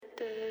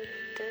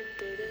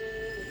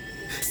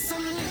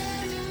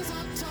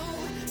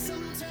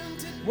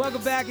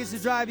Welcome back. It's the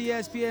Drive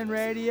ESPN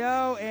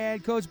Radio.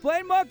 And Coach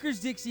Blaine Muckers,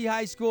 Dixie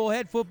High School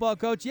head football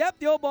coach. Yep,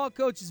 the old ball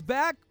coach is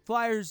back.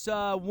 Flyers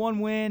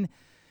one win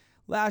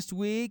last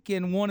week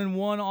and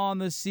 1-1 on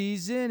the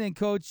season. And,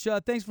 Coach,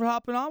 thanks for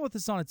hopping on with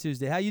us on a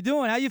Tuesday. How you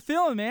doing? How you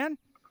feeling, man?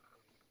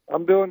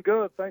 I'm doing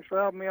good. Thanks for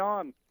having me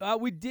on.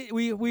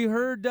 We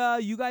heard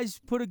you guys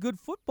put a good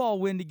football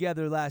win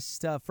together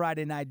last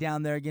Friday night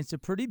down there against a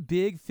pretty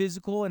big,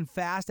 physical, and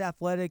fast,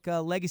 athletic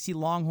Legacy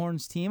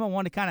Longhorns team. I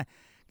want to kind of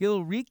get a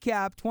little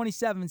recap.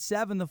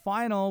 27-7, the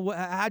final.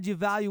 How'd you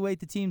evaluate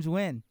the team's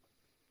win?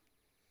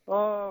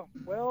 Well,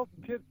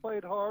 the kids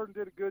played hard and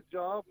did a good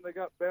job, and they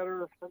got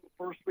better from the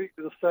first week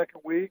to the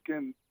second week,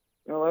 and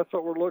that's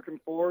what we're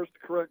looking for, is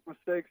to correct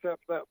mistakes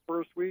after that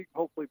first week,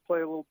 hopefully play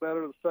a little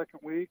better the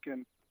second week.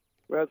 And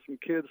we had some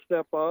kids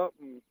step up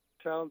and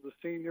challenge the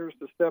seniors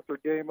to step their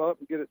game up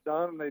and get it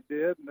done, and they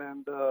did.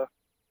 And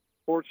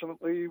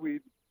fortunately, we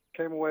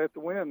came away with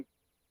the win.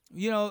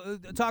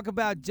 Talk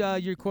about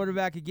your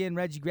quarterback again,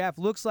 Reggie Graff.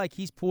 Looks like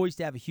he's poised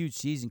to have a huge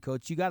season,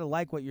 Coach. You got to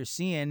like what you're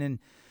seeing. And,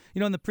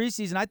 in the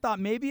preseason, I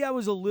thought maybe I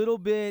was a little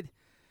bit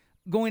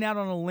going out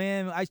on a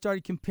limb. I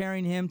started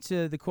comparing him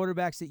to the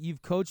quarterbacks that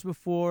you've coached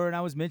before, and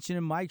I was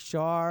mentioning Mike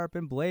Sharp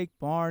and Blake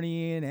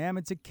Barney and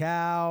Amit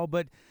Cow.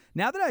 But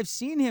now that I've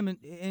seen him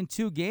in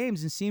 2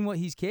 games and seen what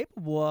he's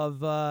capable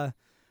of,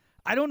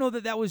 I don't know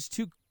that was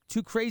too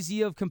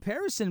crazy of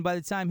comparison by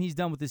the time he's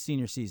done with his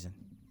senior season.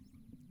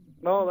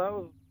 No, that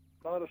was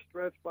not a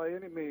stretch by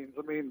any means.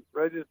 I mean,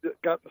 Reggie's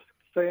got the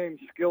same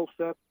skill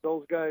set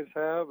those guys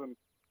have, and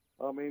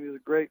he's a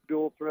great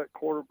dual threat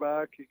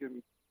quarterback. He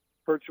can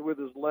hurt you with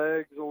his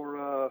legs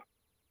or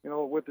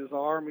with his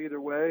arm, either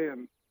way,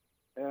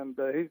 and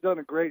he's done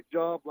a great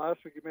job. Last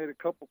week he made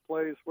a couple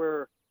plays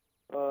where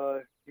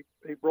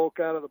he broke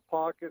out of the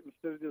pocket.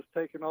 Instead of just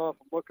taking off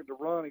and looking to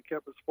run, he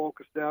kept his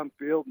focus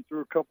downfield and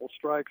threw a couple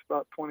strikes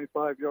about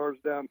 25 yards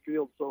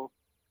downfield. So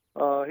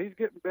he's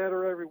getting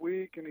better every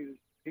week, and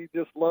he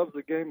just loves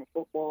the game of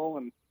football,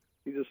 and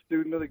he's a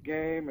student of the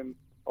game and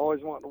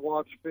always wanting to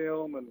watch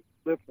film and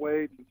lift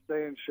weights and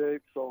stay in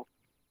shape. So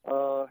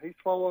he's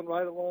following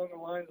right along the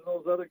lines of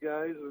those other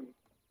guys,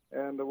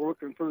 and we're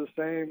looking for the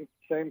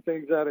same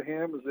things out of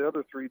him as the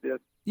other 3 did.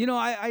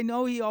 I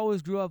know he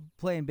always grew up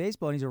playing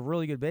baseball, and he's a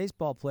really good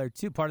baseball player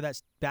too, part of that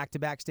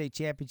back-to-back state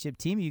championship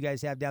team you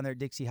guys have down there at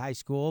Dixie High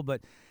School.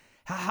 But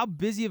how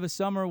busy of a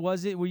summer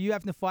was it? Were you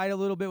having to fight a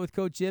little bit with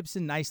Coach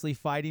Gibson, nicely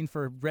fighting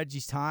for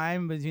Reggie's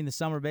time between the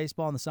summer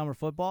baseball and the summer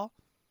football?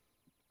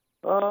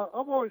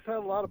 I've always had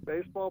a lot of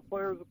baseball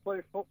players that play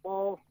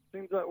football.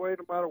 Seems that way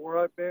no matter where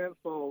I've been.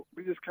 So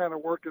we just kind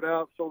of work it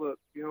out so that,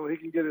 he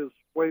can get his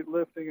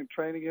weightlifting and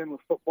training in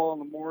with football in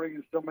the morning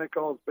and still make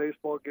all his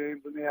baseball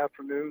games in the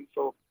afternoon.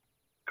 So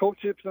Coach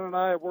Gibson and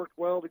I have worked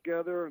well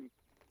together, and,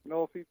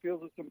 if he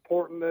feels it's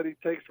important that he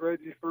takes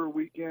Reggie for a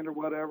weekend or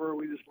whatever,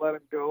 we just let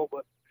him go.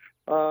 But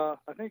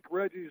I think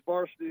Reggie's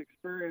varsity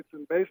experience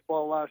in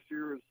baseball last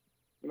year is,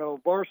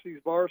 varsity's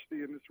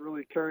varsity, and it's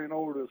really carrying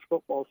over to his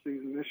football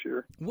season this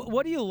year.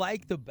 What do you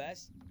like the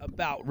best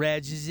about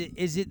Reg?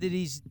 Is it that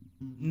he's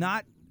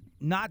not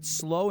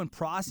slow in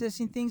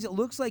processing things? It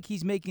looks like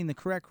he's making the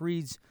correct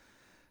reads,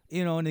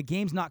 and the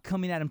game's not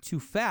coming at him too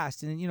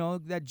fast. And,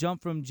 that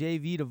jump from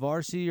JV to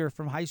varsity or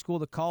from high school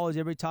to college,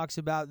 everybody talks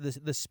about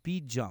the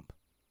speed jump.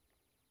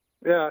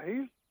 Yeah,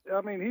 he's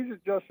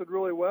adjusted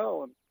really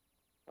well, and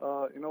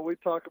we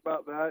talk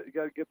about that. You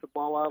got to get the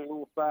ball out a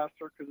little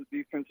faster because the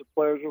defensive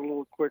players are a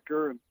little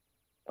quicker. And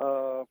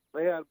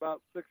they had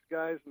about 6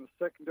 guys in the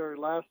secondary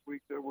last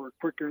week that were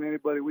quicker than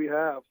anybody we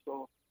have.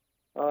 So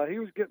he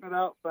was getting it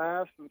out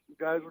fast, and some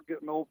guys were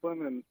getting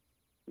open. And,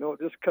 it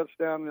just cuts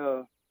down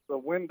the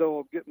window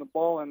of getting the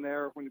ball in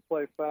there when you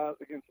play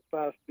fast against a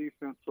fast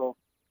defense. So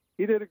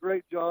he did a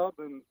great job,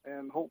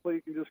 and hopefully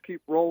he can just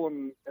keep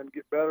rolling and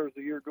get better as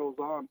the year goes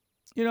on.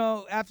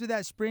 After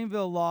that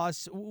Springville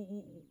loss,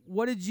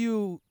 what did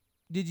you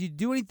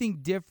do anything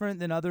different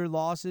than other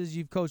losses?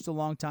 You've coached a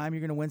long time.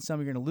 You're going to win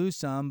some, you're going to lose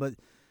some. But,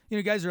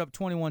 you guys are up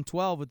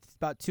 21-12 with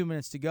about 2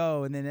 minutes to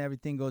go, and then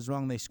everything goes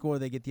wrong. They score,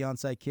 they get the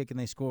onside kick, and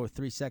they score with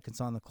 3 seconds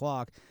on the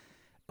clock.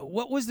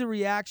 What was the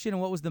reaction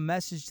and what was the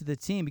message to the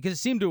team? Because it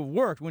seemed to have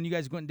worked when you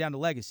guys went down to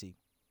Legacy.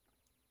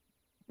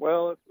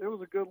 Well, it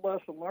was a good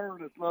lesson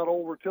learned. It's not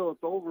over till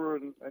it's over,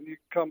 and you can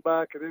come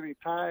back at any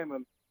time.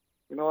 And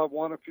I've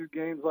won a few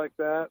games like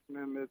that,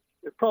 and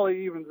it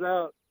probably evens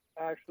out,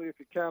 actually, if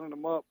you counted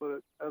them up.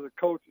 But as a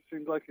coach, it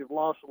seems like you've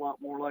lost a lot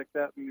more like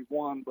that than you've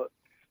won. But,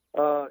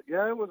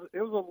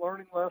 it was a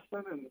learning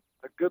lesson and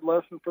a good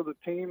lesson for the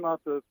team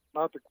not to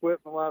quit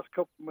in the last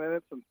couple of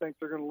minutes and think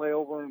they're going to lay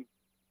over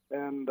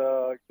and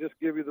just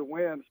give you the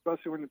win,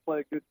 especially when you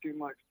play a good team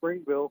like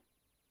Springville.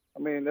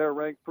 They're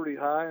ranked pretty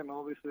high, and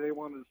obviously they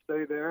wanted to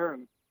stay there,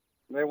 and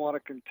they want to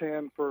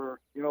contend for,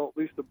 at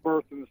least a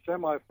berth in the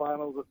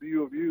semifinals at the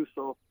U of U.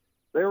 So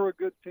they were a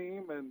good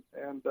team,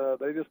 and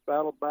they just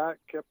battled back,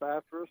 kept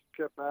after us,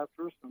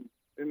 and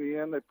in the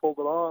end they pulled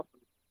it off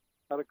and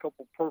had a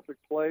couple perfect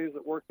plays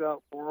that worked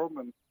out for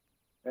them,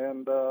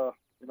 and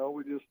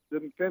we just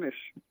didn't finish.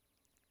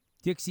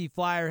 Dixie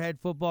Flyer head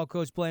football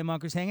coach Blaine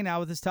Munkers hanging out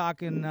with us,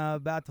 talking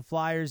about the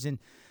Flyers. And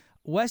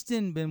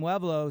Weston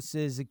Benuelos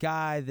is a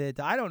guy that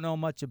I don't know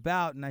much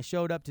about, and I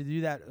showed up to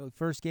do that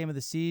first game of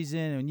the season,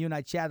 and you and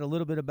I chatted a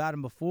little bit about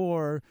him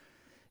before.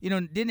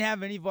 Didn't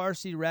have any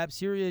varsity reps.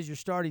 Here he is, your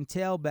starting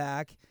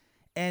tailback.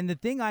 And the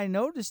thing I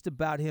noticed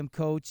about him,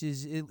 Coach,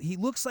 is he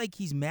looks like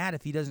he's mad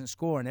if he doesn't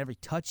score on every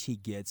touch he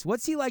gets.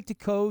 What's he like to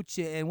coach,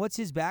 and what's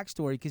his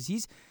backstory? Because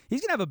he's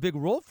going to have a big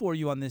role for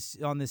you on this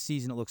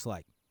season, it looks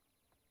like.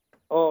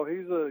 Oh,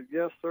 he's a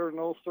yes sir,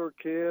 no sir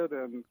kid,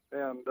 and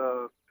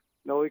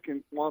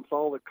he wants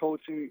all the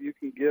coaching you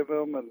can give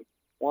him, and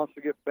wants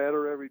to get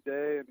better every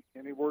day,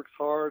 and he works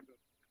hard.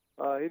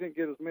 He didn't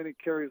get as many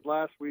carries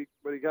last week,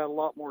 but he got a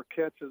lot more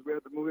catches. We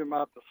had to move him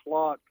out the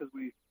slot because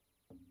we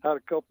had a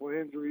couple of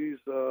injuries,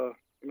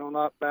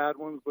 not bad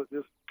ones, but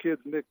just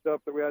kids nicked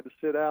up that we had to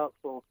sit out.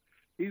 So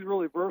he's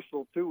really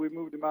versatile too. We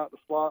moved him out the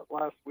slot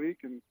last week,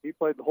 and he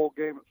played the whole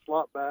game at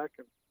slot back,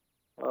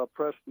 and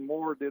Preston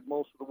Moore did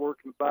most of the work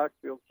in the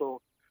backfield.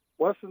 So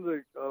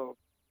Weston's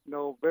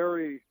a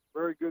very,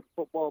 very good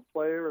football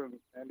player, and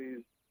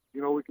he's,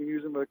 we can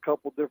use him in a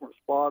couple different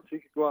spots. He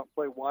could go out and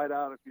play wide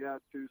out if he had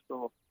to.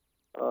 So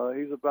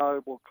he's a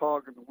valuable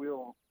cog in the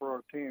wheel for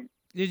our team.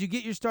 Did you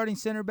get your starting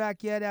center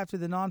back yet after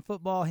the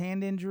non-football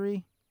hand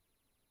injury?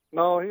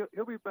 No,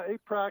 he'll be back. He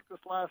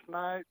practiced last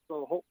night,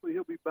 so hopefully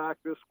he'll be back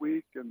this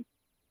week. And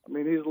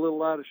he's a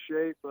little out of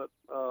shape, but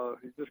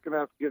he's just going to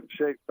have to get in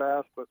shape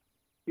fast. But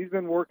he's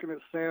been working at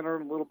center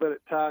and a little bit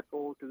at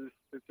tackle because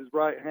it's his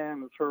right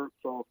hand that's hurt.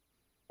 So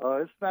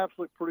his snaps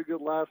looked pretty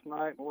good last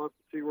night, and we'll have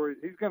to see where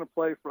he's going to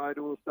play Friday.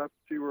 We'll have to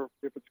see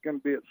if it's going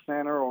to be at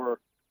center or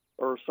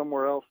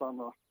somewhere else on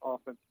the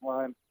offensive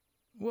line.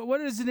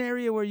 What is an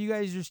area where you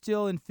guys are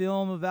still in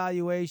film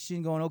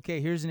evaluation going,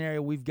 okay, here's an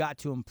area we've got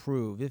to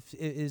improve?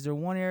 Is there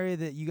one area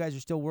that you guys are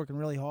still working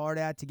really hard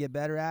at to get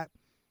better at?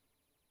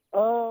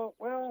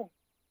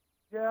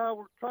 Yeah,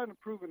 we're trying to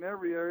improve in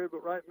every area,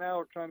 but right now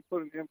we're trying to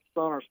put an emphasis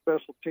on our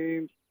special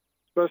teams,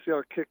 especially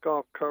our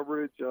kickoff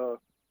coverage.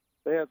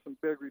 They had some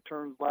big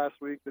returns last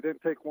week. They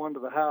didn't take one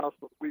to the house,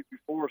 but the week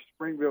before,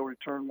 Springville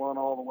returned one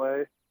all the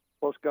way,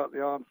 plus got the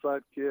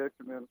onside kick.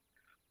 And then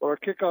our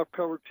kickoff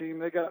cover team,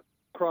 they got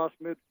cross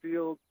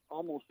midfield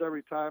almost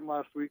every time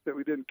last week that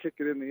we didn't kick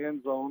it in the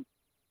end zone.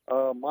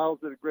 Miles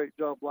did a great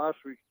job last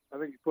week. I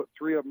think he put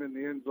 3 of them in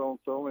the end zone,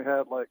 so only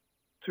had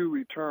 2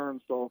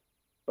 returns.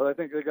 But I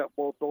think they got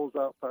both those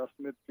out past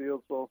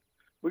midfield. So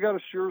we got to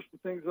shore some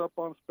things up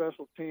on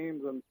special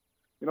teams. And,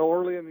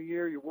 early in the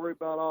year, you worry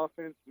about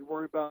offense, you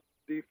worry about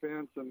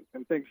defense,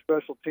 and think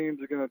special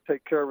teams are going to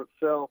take care of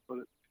itself. But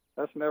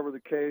that's never the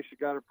case. You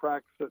got to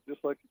practice it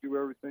just like you do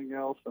everything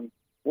else. And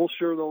we'll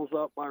shore those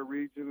up by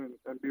region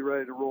and be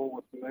ready to roll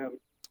with them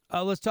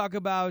then. Let's talk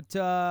about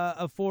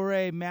a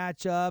 4A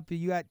matchup.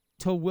 You got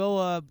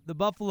Tooele, the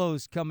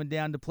Buffaloes, coming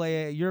down to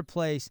play at your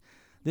place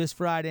this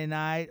Friday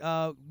night.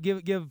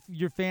 Give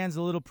your fans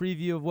a little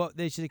preview of what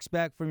they should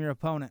expect from your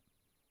opponent.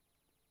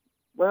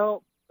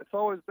 Well, it's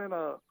always been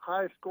a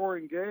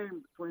high-scoring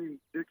game between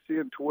Dixie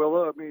and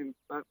Tooele.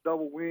 That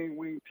double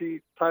wing T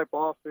type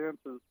offense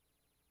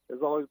has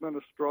always been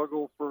a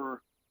struggle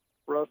for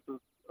us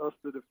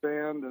to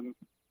defend,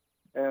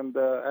 and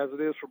as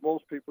it is for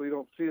most people, you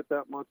don't see it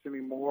that much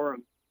anymore.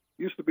 And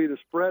used to be the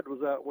spread was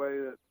that way,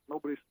 that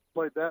nobody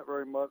played that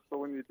very much. So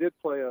when you did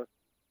play a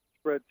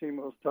spread team,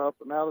 it was tough.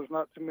 But now there's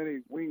not too many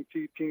wing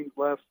T teams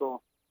left,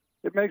 so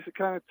it makes it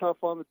kind of tough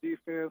on the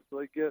defense. So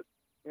they get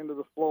into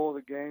the flow of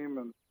the game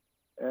and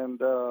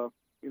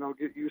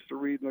get used to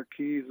reading their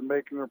keys and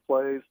making their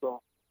plays.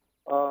 So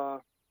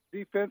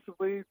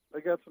defensively,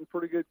 they got some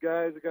pretty good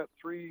guys. They got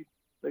 3.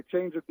 They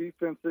changed their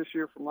defense this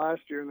year from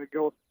last year, and they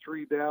go with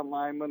 3 down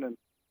linemen, and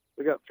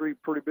they got 3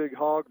 pretty big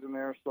hogs in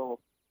there. So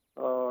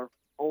our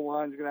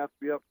O-line's going to have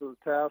to be up to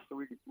the task so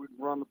we can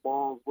run the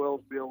ball as well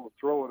as be able to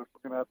throw it if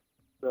we're going to have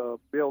to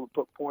be able to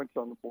put points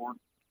on the board.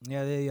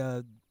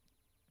 Yeah,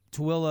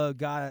 Tooele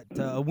got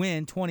a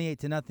win,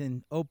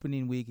 28-0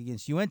 opening week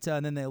against Uinta,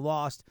 and then they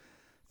lost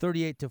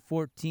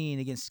 38-14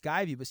 against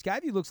Skyview. But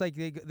Skyview looks like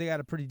they got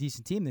a pretty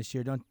decent team this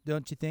year,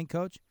 don't you think,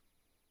 Coach?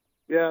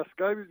 Yeah,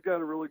 Skyview's got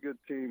a really good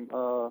team.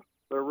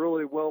 They're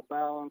really well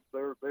balanced.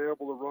 They're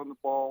able to run the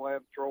ball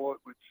and throw it,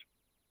 which,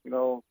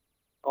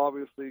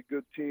 obviously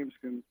good teams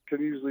can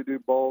usually do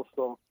both.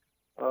 So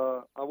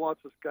I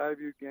watched the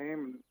Skyview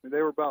game, and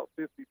they were about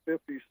 50-50,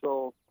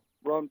 so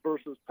run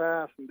versus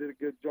pass, and did a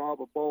good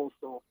job of both.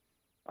 So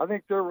I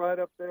think they're right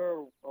up there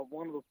of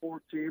one of the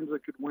 4 teams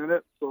that could win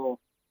it. So,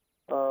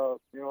 that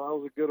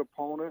was a good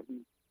opponent,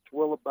 and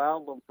Tooele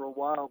battled them for a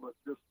while, but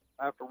just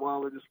after a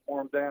while they just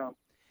wore them down.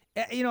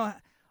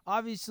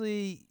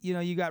 Obviously,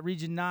 you got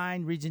Region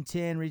 9, Region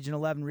 10, Region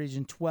 11,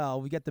 Region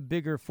 12. We got the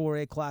bigger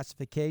 4A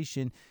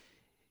classification.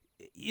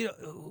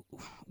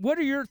 What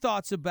are your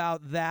thoughts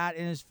about that,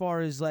 and as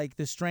far as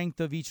the strength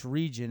of each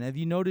region? Have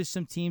you noticed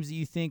some teams that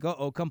you think,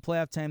 come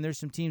playoff time, there's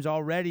some teams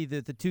already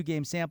that the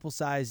 2-game sample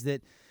size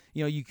that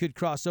you could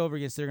cross over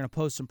against, they're going to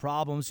pose some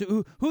problems?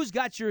 Who's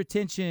got your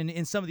attention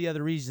in some of the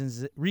other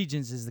regions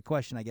is the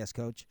question, I guess,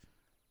 Coach.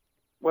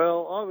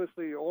 Well,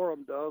 obviously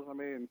Orem does. I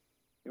mean,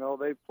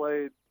 they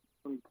played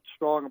some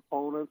strong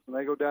opponents, and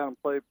they go down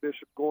and play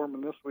Bishop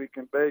Gorman this week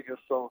in Vegas.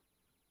 So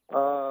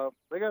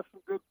they got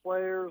some good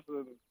players,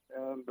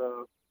 and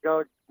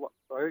got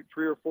I think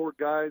 3 or 4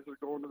 guys that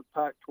are going to the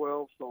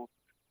Pac-12. So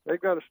they've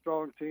got a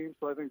strong team.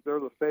 So I think they're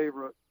the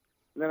favorite.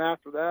 And then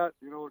after that,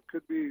 it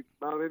could be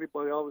about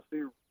anybody.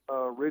 Obviously,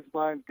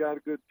 Ridgeline's got a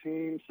good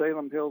team.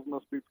 Salem Hills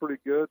must be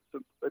pretty good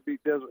since they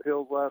beat Desert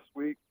Hills last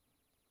week.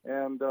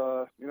 And,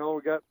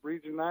 we got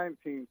Region 9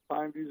 teams.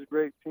 Pine View's a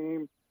great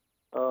team.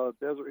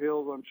 Desert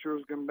Hills, I'm sure,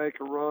 is going to make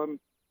a run.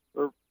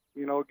 They're,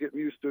 getting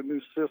used to a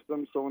new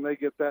system. So when they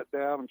get that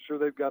down, I'm sure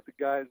they've got the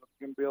guys that are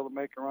going to be able to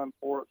make a run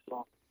for it.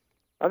 So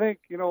I think,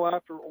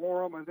 after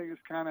Orem, I think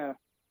it's kind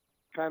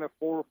of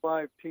 4 or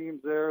 5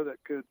 teams there that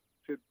could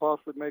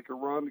possibly make a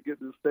run to get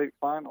to the state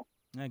final.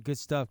 Good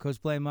stuff.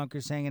 Coach Blaine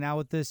Munkers hanging out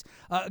with us.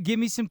 Give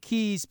me some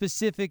keys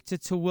specific to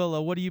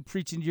Tooele. What are you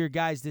preaching to your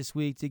guys this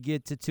week to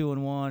get to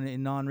 2-1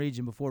 in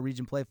non-region before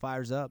region play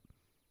fires up?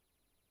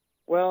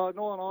 Well, I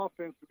know on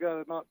offense we've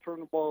got to not turn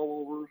the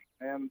ball over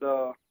and,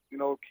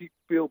 keep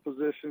field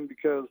position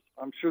because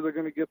I'm sure they're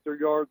going to get their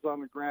yards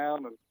on the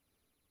ground.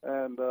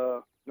 And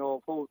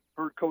I've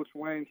heard Coach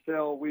Wayne say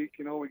all week,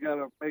 we got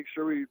to make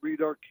sure we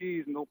read our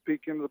keys and don't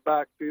peek into the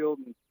backfield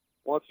and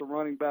watch the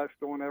running backs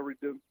go in every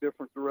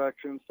different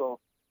direction. So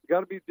you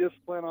got to be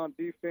disciplined on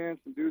defense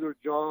and do their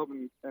job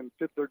and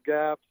fit their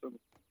gaps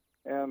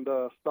and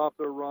stop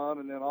their run.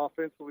 And then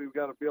offensively, we've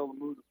got to be able to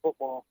move the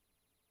football.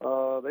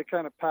 They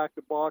kind of packed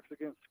the box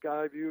against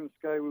Skyview, and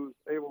Skyview was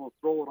able to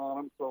throw it on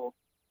them. So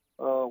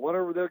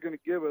whatever they're going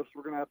to give us,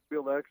 we're going to have to be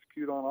able to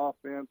execute on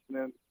offense and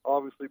then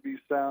obviously be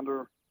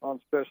sounder on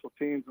special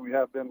teams than we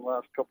have been the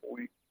last couple of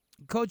weeks.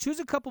 Coach, who's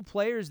a couple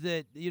players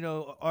that,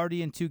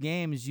 already in 2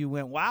 games you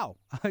went, wow,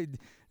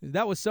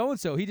 that was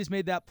so-and-so. He just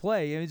made that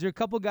play. Is there a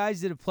couple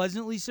guys that have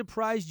pleasantly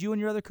surprised you and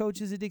your other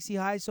coaches at Dixie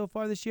High so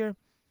far this year?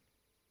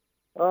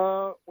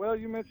 Well,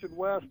 you mentioned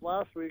Wes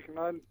last week,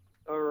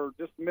 or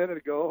just a minute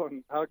ago,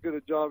 and how good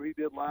a job he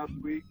did last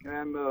week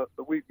and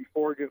the week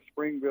before against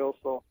Springville.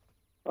 So,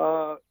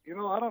 I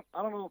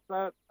don't know if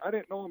that – I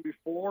didn't know him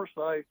before,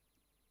 so it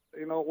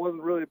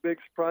wasn't really a big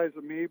surprise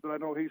to me, but I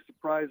know he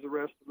surprised the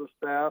rest of the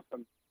staff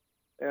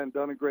and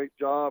done a great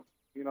job,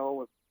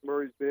 with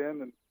where he's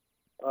been and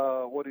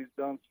what he's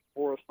done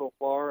for us so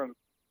far. And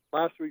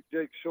last week,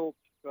 Jake Schultz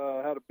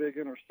had a big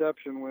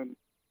interception when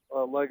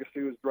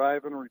Legacy was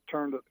driving and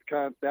returned it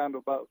kind of down to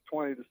about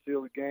 20 to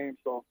seal the game.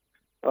 So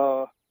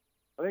I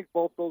think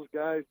both those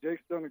guys,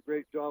 Jake's done a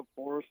great job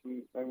for us,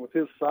 and with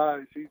his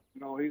size, he's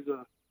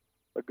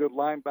a good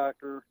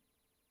linebacker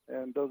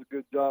and does a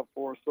good job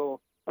for us. So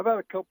I've had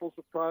a couple of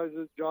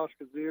surprises. Josh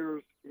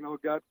Kazirs,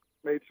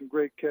 made some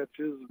great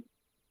catches.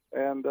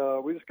 And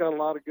we just got a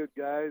lot of good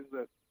guys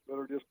that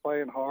are just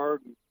playing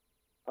hard.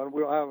 And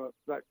we don't have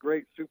that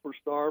great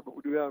superstar, but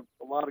we do have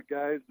a lot of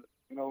guys that,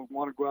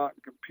 want to go out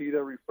and compete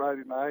every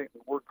Friday night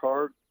and work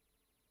hard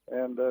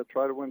and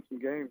try to win some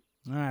games.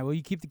 All right, well,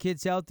 you keep the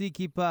kids healthy,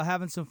 keep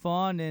having some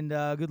fun, and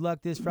good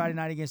luck this Friday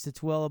night against the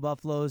Tooele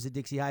Buffaloes at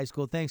Dixie High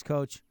School. Thanks,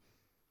 Coach.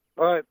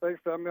 All right, thanks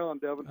for having me on,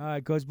 Devin. All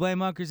right, Coach Blaine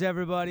Munkers,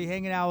 everybody,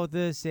 hanging out with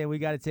us, and we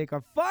got to take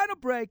our final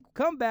break,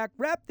 come back,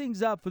 wrap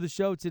things up for the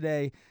show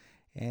today,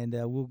 and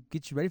we'll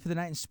get you ready for the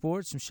night in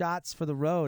sports, some shots for the road.